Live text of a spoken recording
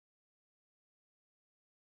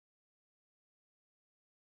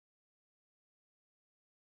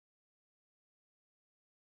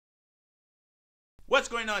What's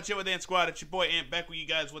going on, chill with Ant Squad? It's your boy Ant back with you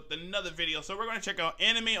guys with another video. So we're going to check out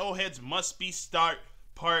Anime Oldheads Must Be Start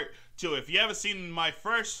Part 2. If you haven't seen my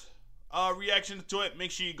first reaction to it, make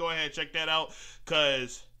sure you go ahead and check that out.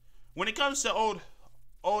 Because when it comes to old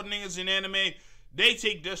niggas in anime, they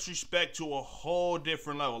take disrespect to a whole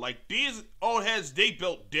different level. Like, these old heads, they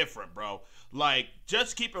built different, bro. Like,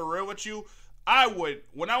 just keep it real with you.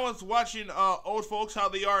 When I was watching old folks, how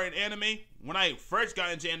they are in anime, when I first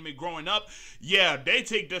got into anime growing up, yeah, they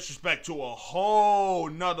take disrespect to a whole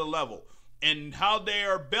nother level. And how they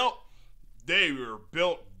are built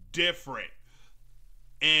different.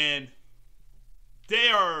 And they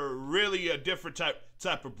are really a different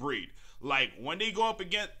type of breed. Like, when they go up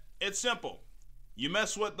against, it's simple. You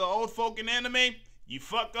mess with the old folk in anime, you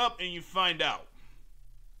fuck up and you find out.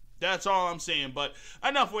 That's all I'm saying, but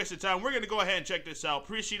enough wasted time. We're going to go ahead and check this out.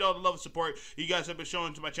 Appreciate all the love and support you guys have been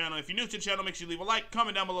showing to my channel. If you're new to the channel, make sure you leave a like,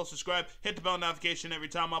 comment down below, subscribe, hit the bell notification every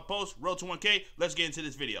time I post. Road to 1K. Let's get into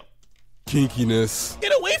this video. Kinkiness.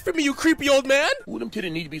 Get away from me, you creepy old man! Ooh, them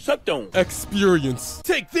titties need to be sucked on. Experience.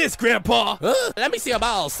 Take this, Grandpa! Let me see your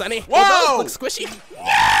balls, sonny. Whoa! Look squishy.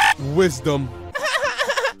 Wisdom.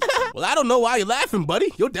 Well, I don't know why you're laughing,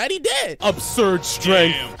 buddy. Your daddy dead. Absurd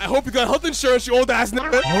strength. Damn. I hope you got health insurance, you old ass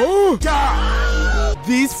nigga. Huh?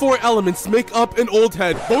 These four elements make up an old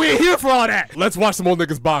head, but we ain't here for all that. Let's watch some old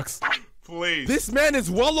niggas box. Please. This man is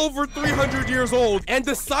well over 300 years old and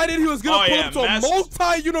decided he was gonna put up to a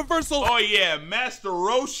multi-universal. Oh yeah, Master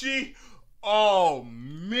Roshi. Oh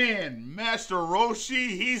man, Master Roshi,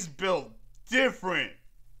 he's built different.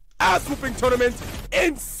 Ass-whooping tournament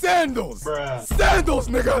in sandals. Bruh. Sandals,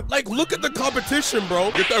 nigga. Like, look at the competition,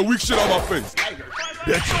 bro. Get that weak shit on my face.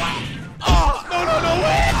 Bitch. Oh, no,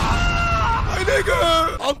 wait. My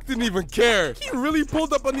nigga. Unk didn't even care. He really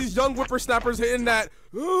pulled up on these young whippersnappers hitting that,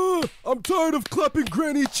 I'm tired of clapping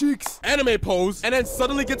granny cheeks anime pose, and then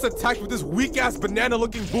suddenly gets attacked with this weak-ass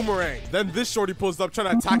banana-looking boomerang. Then this shorty pulls up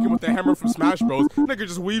trying to attack him with the hammer from Smash Bros. Nigga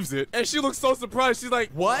just weaves it, and she looks so surprised. She's like,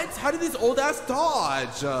 what? How did this old-ass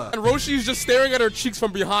dodge? And Roshi's just staring at her cheeks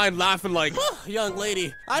from behind, laughing like, Young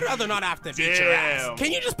lady, I'd rather not have to beat your Damn. ass.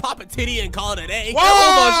 Can you just pop a titty and call it a day? Whoa!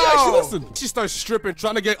 hold on, she actually listened. She starts stripping,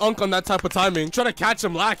 trying to get Unk on that type of timing, trying to catch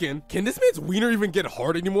him lacking. Can this man's wiener even get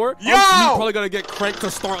hard anymore? Yo! Unk's meat probably gotta get cranked to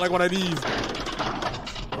start like one of these.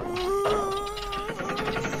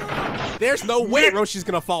 There's no way Roshi's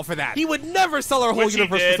gonna fall for that. He would never sell our whole Which he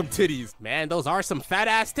universe for did. some titties. Man, those are some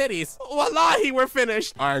fat-ass titties. Wallahi, we're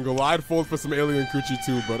finished. I ain't gonna lie, I'd fold for some alien coochie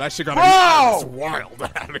too, but that shit gotta Bro! be out of this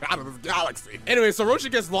world, out of this galaxy. Anyway, so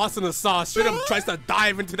Roshi gets lost in the sauce, straight up tries to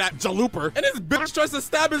dive into that jalooper, and this bitch tries to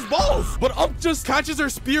stab his balls. But Unk just catches her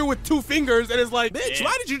spear with 2 fingers and is like, Bitch,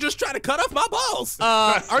 why did you just try to cut off my balls?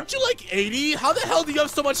 Aren't you like 80? How the hell do you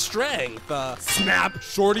have so much strength? snap.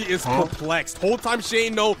 Shorty is perplexed. Whole time she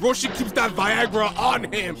ain't know, Roshi keeps that Viagra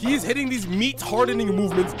on him. He's hitting these meat hardening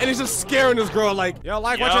movements and he's just scaring this girl like, yo,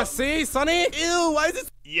 like what you see, sonny? Ew, why is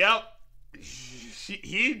this? Yep.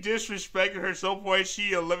 He disrespected her so much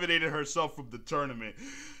she eliminated herself from the tournament.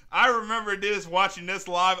 I remember watching this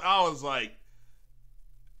live. I was like,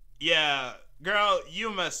 yeah, girl,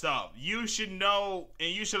 you messed up. You should know, and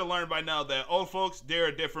you should have learned by now that old folks, they're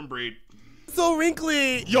a different breed. So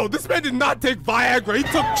wrinkly. Yo, this man did not take Viagra, he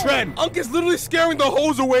took Tren. Unk is literally scaring the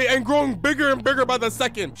hose away and growing bigger and bigger by the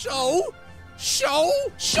second. Show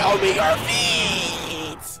me your feet.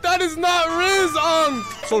 That is not Riz, Unk.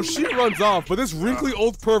 So she runs off, but this wrinkly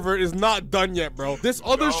old pervert is not done yet, bro. This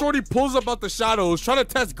other shorty pulls up out the shadows, trying to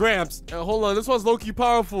test Gramps. And hold on, this one's low-key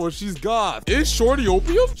powerful. She's goth. Is Shorty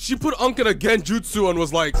opium? She put Unk in a genjutsu and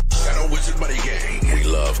was like, Shadow Wizard Buddy Gang, we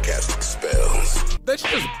love casting spells. then she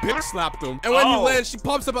just bitch slapped him. And when he lands, she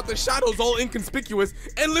pops up out the shadows all inconspicuous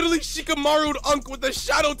and literally Shikamaru'd Unk with the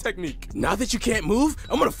shadow technique. Now that you can't move,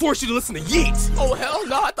 I'm gonna force you to listen to Yeet. Oh, hell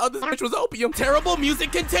no, I thought this bitch was opium. Terrible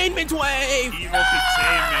music containment wave. Evil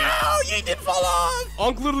containment. Oh, Yeet didn't fall off.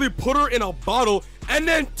 Unk literally put her in a bottle and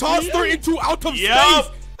then tossed her into out of Yup.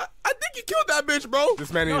 space. I think he killed that bitch, bro.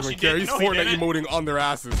 This man didn't No, even she care. didn't. He's No, he Fortnite didn't. emoting on their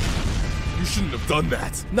asses. You shouldn't have done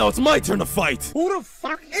that. Now it's my turn to fight. Who the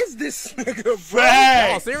fuck is this nigga, bro?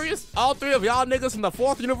 Facts. Y'all serious? All 3 of y'all niggas from the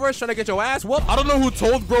 4th universe trying to get your ass whooped? I don't know who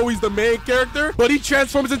told bro he's the main character, but he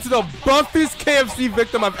transforms into the buffest KFC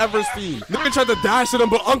victim I've ever seen. Nigga tried to dash at him,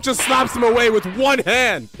 but Unk just slaps him away with 1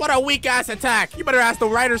 hand. What a weak-ass attack. You better ask the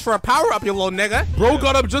writers for a power-up, you little nigga. Bro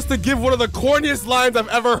got up just to give one of the corniest lines I've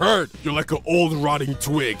ever heard. You're like an old rotting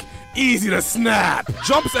twig, easy to snap.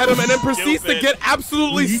 Jumps at him and then proceeds to get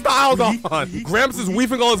absolutely styled on. Gramps is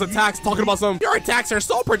weaving all his attacks, talking about some, your attacks are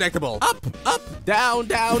so predictable. Up, up, down,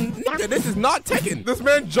 down. Nigga, this is not Tekken. This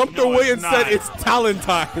man jumped away and said it's talent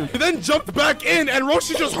time. He then jumped back in and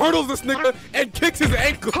Roshi just hurdles this nigga and kicks his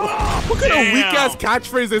ankle. What kind of weak ass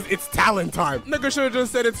catchphrase is it's talent time? Nigga should have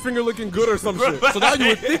just said it's finger looking good or some shit. So now you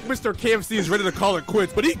would think Mr. KFC is ready to call it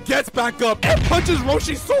quits, but he gets back up and punches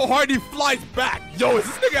Roshi so hard he flies back. Yo, is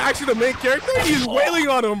this nigga actually the main character? He's wailing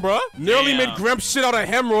on him, bruh. Nearly made Gramps shit out of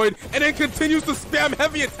hemorrhoid and then continues to spam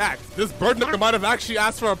heavy attacks. This bird nigga might have actually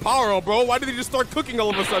asked for a power up, bro. Why did he just start cooking all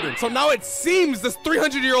of a sudden? So now it seems this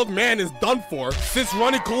 300-year-old man is done for since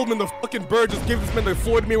Ronnie Coleman, the fucking bird, just gave this man the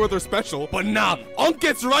Floyd Mayweather special. But nah, Unk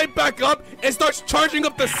gets right back up and starts charging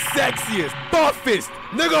up the sexiest, buffest,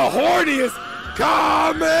 nigga horniest,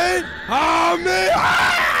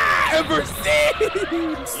 ever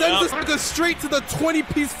seen. Sends this nigga straight to the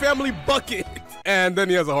 20-piece family bucket. And then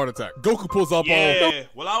he has a heart attack. Goku pulls up all.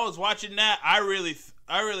 While I was watching that, I really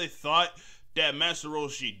thought that Master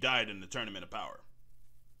Roshi died in the Tournament of Power.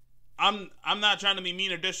 I'm not trying to be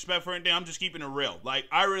mean or disrespectful or anything. I'm just keeping it real. Like,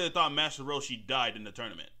 I really thought Master Roshi died in the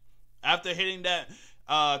tournament. After hitting that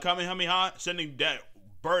Kamehameha, sending that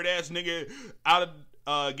bird-ass nigga out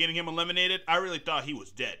of getting him eliminated, I really thought he was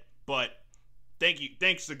dead. But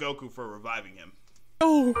thanks to Goku for reviving him.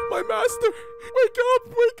 Oh, my master. Wake up.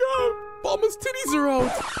 Bulma's titties are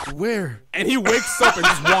out. Where? And he wakes up and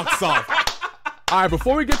just walks off. All right,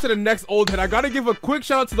 before we get to the next old head, I gotta give a quick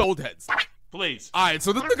shout out to the old heads. Please. Alright,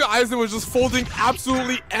 so this nigga Aizen was just folding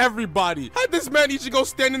absolutely everybody. Had this man Ichigo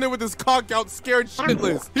standing there with his cock out, scared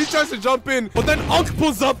shitless. He tries to jump in, but then Unk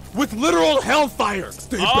pulls up with literal hellfire.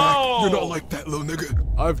 Stay back. You're not like that, little nigga.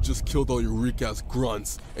 I've just killed all your weak-ass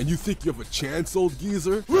grunts, and you think you have a chance, old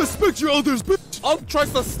geezer? Respect your elders, bitch. Unk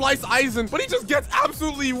tries to slice Aizen, but he just gets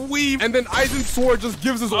absolutely weaved, and then Aizen's sword just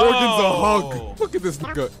gives his organs a hug. Look at this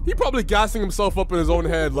nigga. He probably gassing himself up in his own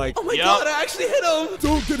head like, oh my god, I actually hit him.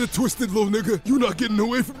 Don't get it twisted, little nigga. You're not getting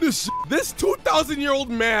away from this shit. This 2,000-year-old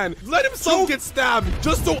man let himself get stabbed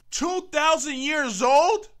just so 2,000 years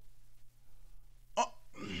old?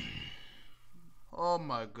 Oh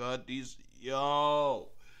my god,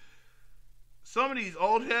 some of these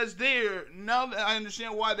old heads there, now that I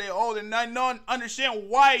understand why they're old, and I don't understand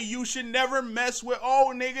why you should never mess with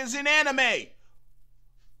old niggas in anime.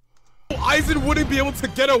 Aizen wouldn't be able to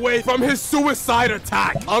get away from his suicide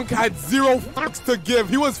attack. Unk had zero fucks to give.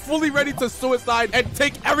 He was fully ready to suicide and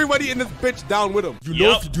take everybody in this bitch down with him. You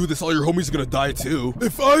know if you do this, all your homies are gonna die too.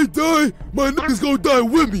 If I die, my nigga's gonna die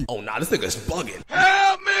with me. Oh nah, this nigga's bugging.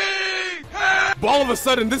 Help me! Help! But all of a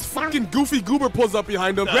sudden, this fucking goofy goober pulls up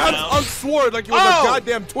behind him, grabs Unk's sword like it was a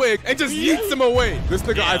goddamn twig, and just yeets him away. This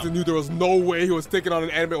nigga Aizen knew there was no way he was taking on an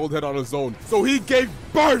anime old head on his own. So he gave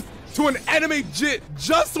birth to an anime jit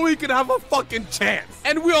just so he could have a fucking chance.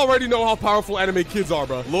 And we already know how powerful anime kids are,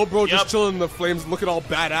 bro. Lil bro just chilling in the flames, looking all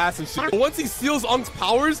badass and shit. But once he steals Unk's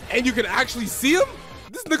powers and you can actually see him,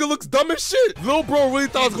 this nigga looks dumb as shit. Lil bro really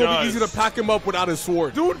thought it was gonna be easy to pack him up without his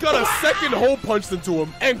sword. Dude got a second hole punched into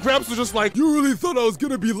him, and Gramps was just like, you really thought I was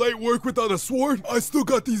gonna be light work without a sword? I still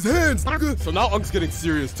got these hands, nigga. So now Unk's getting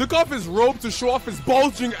serious. Took off his robe to show off his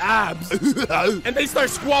bulging abs. And they start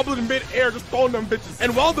squabbling in mid-air, just throwing them bitches.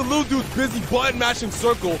 And while the little dude's busy button mashing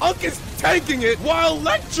circle, Unk is tanking it while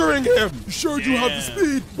lecturing him. Sure, you have the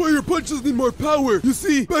speed, but your punches need more power. You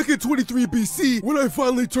see, back in 23 BC, when I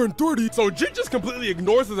finally turned 30, so Jin just completely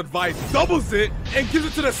ignores his advice, doubles it, and gives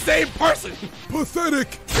it to the same person.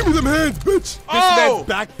 Pathetic. Give me them hands, bitch. This man's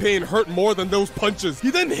back pain hurt more than those punches. He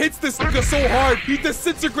then hits this nigga so hard, he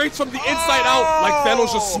disintegrates from the inside out, like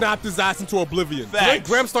Thanos just snapped his ass into oblivion. Then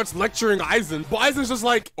Gramps starts lecturing Aizen, but Aizen's just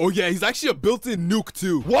like, oh yeah, he's actually a built-in nuke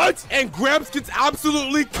too. What? And Gramps gets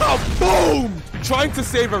absolutely kaboomed, trying to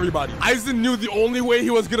save everybody. Aizen knew the only way he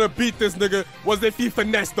was gonna beat this nigga was if he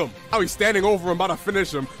finessed him. Now he's standing over him, about to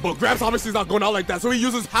finish him, but Gramps obviously is not going out like that, so he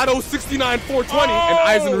uses Hado 69 420, and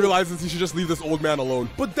Aizen realizes he should just leave this old man alone.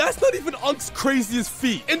 But that's not even Unk's craziest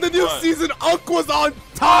feat. In the new season, Unk was on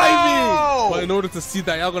timing! But in order to see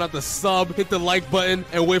that, y'all gonna have to sub, hit the like button,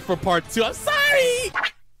 and wait for part 2. I'm sorry!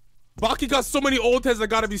 Baki got so many old heads that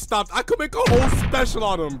gotta be stopped. I could make a whole special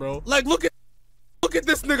on him, bro. Like, look at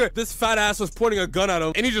this nigga. This fat ass was pointing a gun at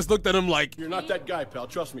him, and he just looked at him like, you're not that guy, pal.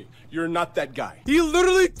 Trust me. You're not that guy. He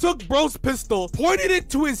literally took bro's pistol, pointed it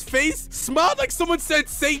to his face, smiled like someone said,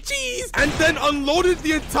 say cheese, and then unloaded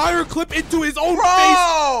the entire clip into his own face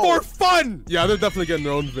for fun. Yeah, they're definitely getting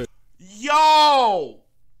their own vid. Yo!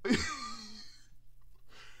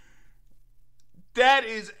 That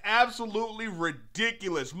is absolutely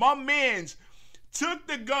ridiculous. My mans took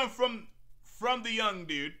the gun from the young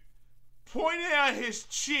dude, pointing at his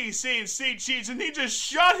cheeks, saying "say cheese," and he just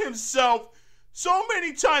shot himself so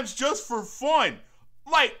many times just for fun.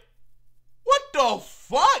 Like, what the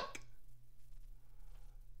fuck?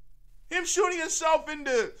 Him shooting himself in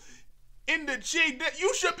the cheek, that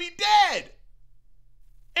you should be dead.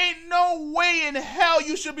 Ain't no way in hell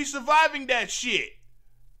you should be surviving that shit.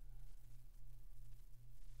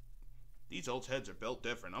 These old heads are built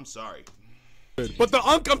different. I'm sorry. But the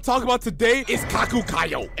unk I'm talking about today is Kaku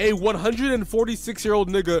Kayo, a 146-year-old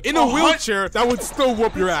nigga in a wheelchair that would still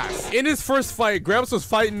whoop your ass. In his first fight, Gramps was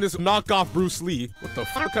fighting this knockoff Bruce Lee. What the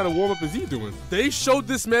fuck kind of warm-up is he doing? They showed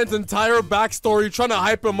this man's entire backstory trying to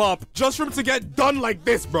hype him up just for him to get done like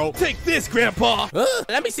this, bro. Take this, Grandpa.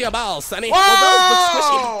 Let me see your balls, Sonny. Whoa!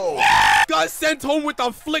 Well, those look squishy. Got sent home with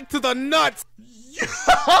a flick to the nuts.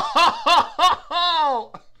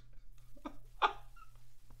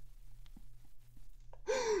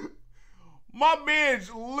 My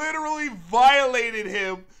man's literally violated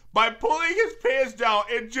him by pulling his pants down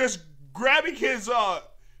and just grabbing his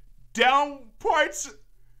down parts,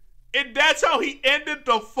 and that's how he ended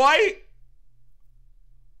the fight.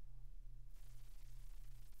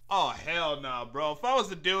 Oh hell nah, bro. If I was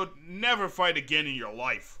the dude, never fight again in your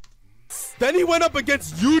life. Then he went up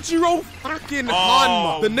against Yujiro fucking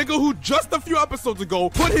Hanma, the nigga who just a few episodes ago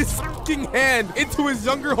put his fucking hand into his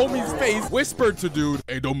younger homie's face, whispered to dude,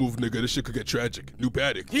 "Hey, don't move, nigga. This shit could get tragic. New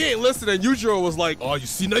paddock." He ain't listening. Yujiro was like, "Oh, you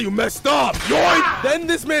see, now you messed up." Yoink! Then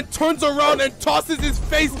this man turns around and tosses his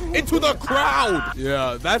face into the crowd.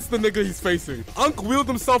 Yeah, that's the nigga he's facing. Unk wheeled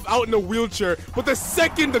himself out in a wheelchair, but the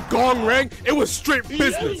second the gong rang, it was straight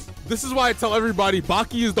business. This is why I tell everybody,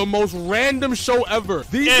 Baki is the most random show ever.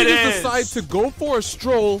 These niggas decide to go for a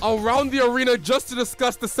stroll around the arena just to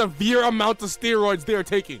discuss the severe amount of steroids they are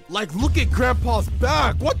taking. Like, look at Grandpa's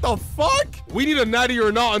back. What the fuck? We need a natty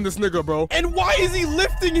or not on this nigga, bro. And why is he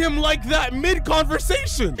lifting him like that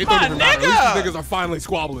mid-conversation? It don't even matter. At least these niggas are finally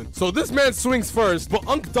squabbling. So this man swings first, but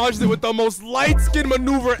Unk dodged it with the most light-skin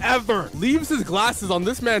maneuver ever. Leaves his glasses on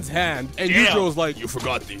this man's hand, and Yujiro's like, "You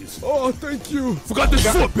forgot these." "Oh, thank you. Forgot this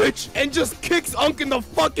foot, bitch." And just kicks Unk in the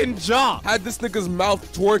fucking jaw. Had this nigga's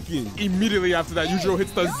mouth twerking. Immediately after that, Yujiro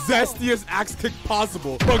hits the zestiest axe kick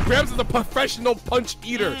possible. But Gramps is a professional punch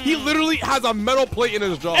eater. He literally has a metal plate in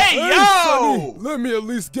his jaw. Hey, yo! Sonny, let me at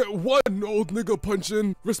least get one old nigga punch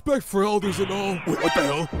in. Respect for elders and all. Wait, what the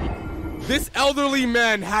hell? This elderly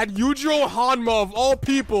man had Yujiro Hanma, of all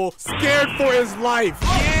people, scared for his life.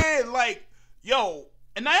 Yeah, like, yo,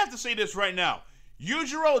 and I have to say this right now.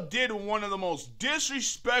 Yujiro did one of the most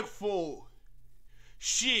disrespectful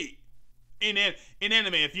shit in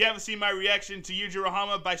anime. If you haven't seen my reaction to Yujiro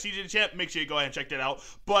Hanma by CJ the Champ, make sure you go ahead and check that out.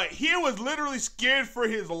 But he was literally scared for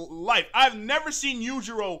his life. I've never seen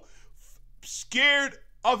Yujiro scared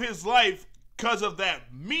of his life because of that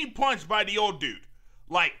mean punch by the old dude.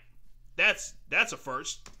 Like, that's a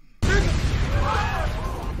first.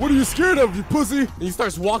 What are you scared of, you pussy? And he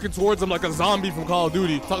starts walking towards him like a zombie from Call of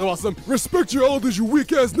Duty, talking about some respect your elders, you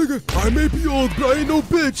weak ass nigga. I may be old, but I ain't no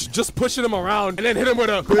bitch. Just pushing him around and then hit him with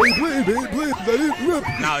a blade, let it rip.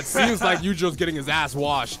 Now it seems like Yujiro's getting his ass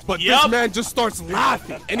washed, but this man just starts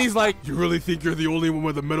laughing. And he's like, "You really think you're the only one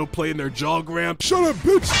with a metal plate in their jaw, Gramp? Shut up,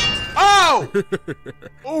 bitch." Oh!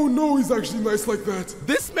 Oh no, he's actually nice like that.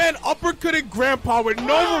 This man uppercutted Grandpa with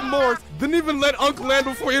no remorse. Didn't even let Unk land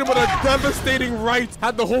before he hit him with a devastating right.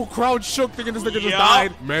 Had the whole crowd shook thinking this nigga just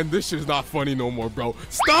died. Man, this shit is not funny no more, bro.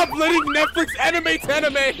 Stop letting Netflix animate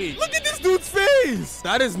anime. Look at this dude's face.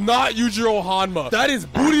 That is not Yujiro Hanma. That is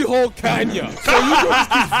Booty Hole Kanya. So Yujiro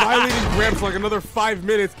just keeps violating Gramps for like another 5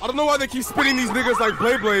 minutes. I don't know why they keep spinning these niggas like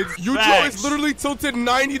Blades. Yujiro is literally tilted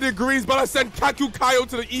 90 degrees, but I sent Kaku Kayo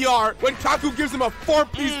to the ER when Kaku gives him a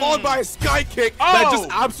 4-piece followed by a sky kick that just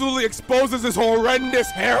absolutely exposes his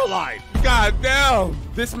horrendous hairline. God damn.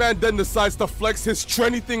 This man then decides to flex his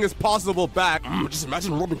trendy thing as possible back. Just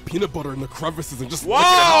imagine rubbing peanut butter in the crevices and just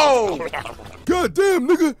whoa! God damn,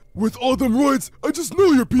 nigga. With all them roids, I just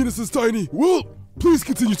know your penis is tiny. Well, please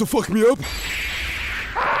continue to fuck me up.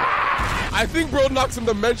 I think bro knocked some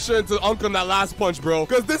dementia into Unk on that last punch, bro.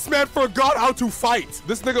 Because this man forgot how to fight.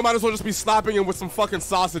 This nigga might as well just be slapping him with some fucking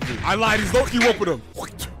sausages. I lied, he's low-key whooping him.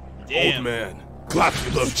 Damn. Old man, clap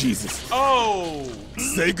if you love Jesus. Oh.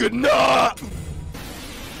 Say goodnight.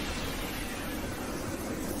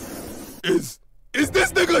 Is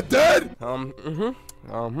this nigga dead?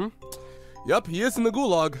 Yep, he is in the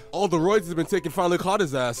gulag. All the roids have been taken finally caught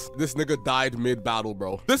his ass. This nigga died mid-battle,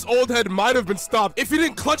 bro. This old head might have been stopped if he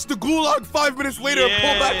didn't clutch the gulag 5 minutes later and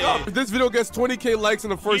pull back up. If this video gets 20K likes in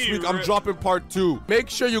the first week, I'm dropping part 2. Make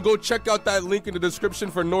sure you go check out that link in the description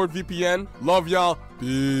for NordVPN. Love y'all.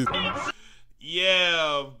 Peace.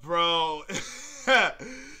 Yeah, bro.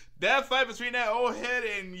 That fight between that old head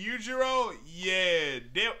and Yujiro, yeah,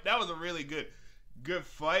 that was a really good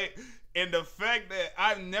fight. And the fact that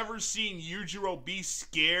I've never seen Yujiro be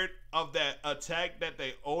scared of that attack that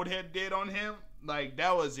the old head did on him, like,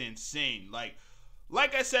 that was insane. Like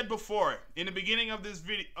I said before in the beginning of this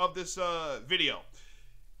video,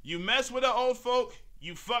 you mess with the old folk,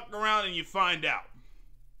 you fuck around and you find out.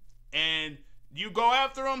 And you go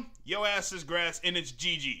after them, your ass is grass and it's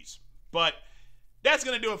GG's. But that's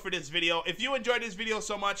going to do it for this video. If you enjoyed this video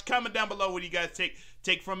so much, comment down below what you guys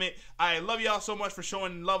take from it. I love y'all so much for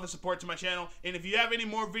showing love and support to my channel. And if you have any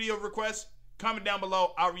more video requests, comment down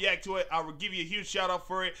below. I'll react to it. I will give you a huge shout out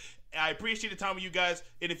for it. I appreciate the time with you guys.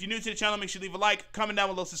 And if you're new to the channel, make sure you leave a like, comment down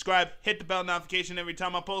below, subscribe, hit the bell notification every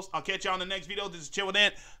time I post. I'll catch y'all on the next video. This is Chill with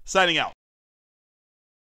Ant, signing out.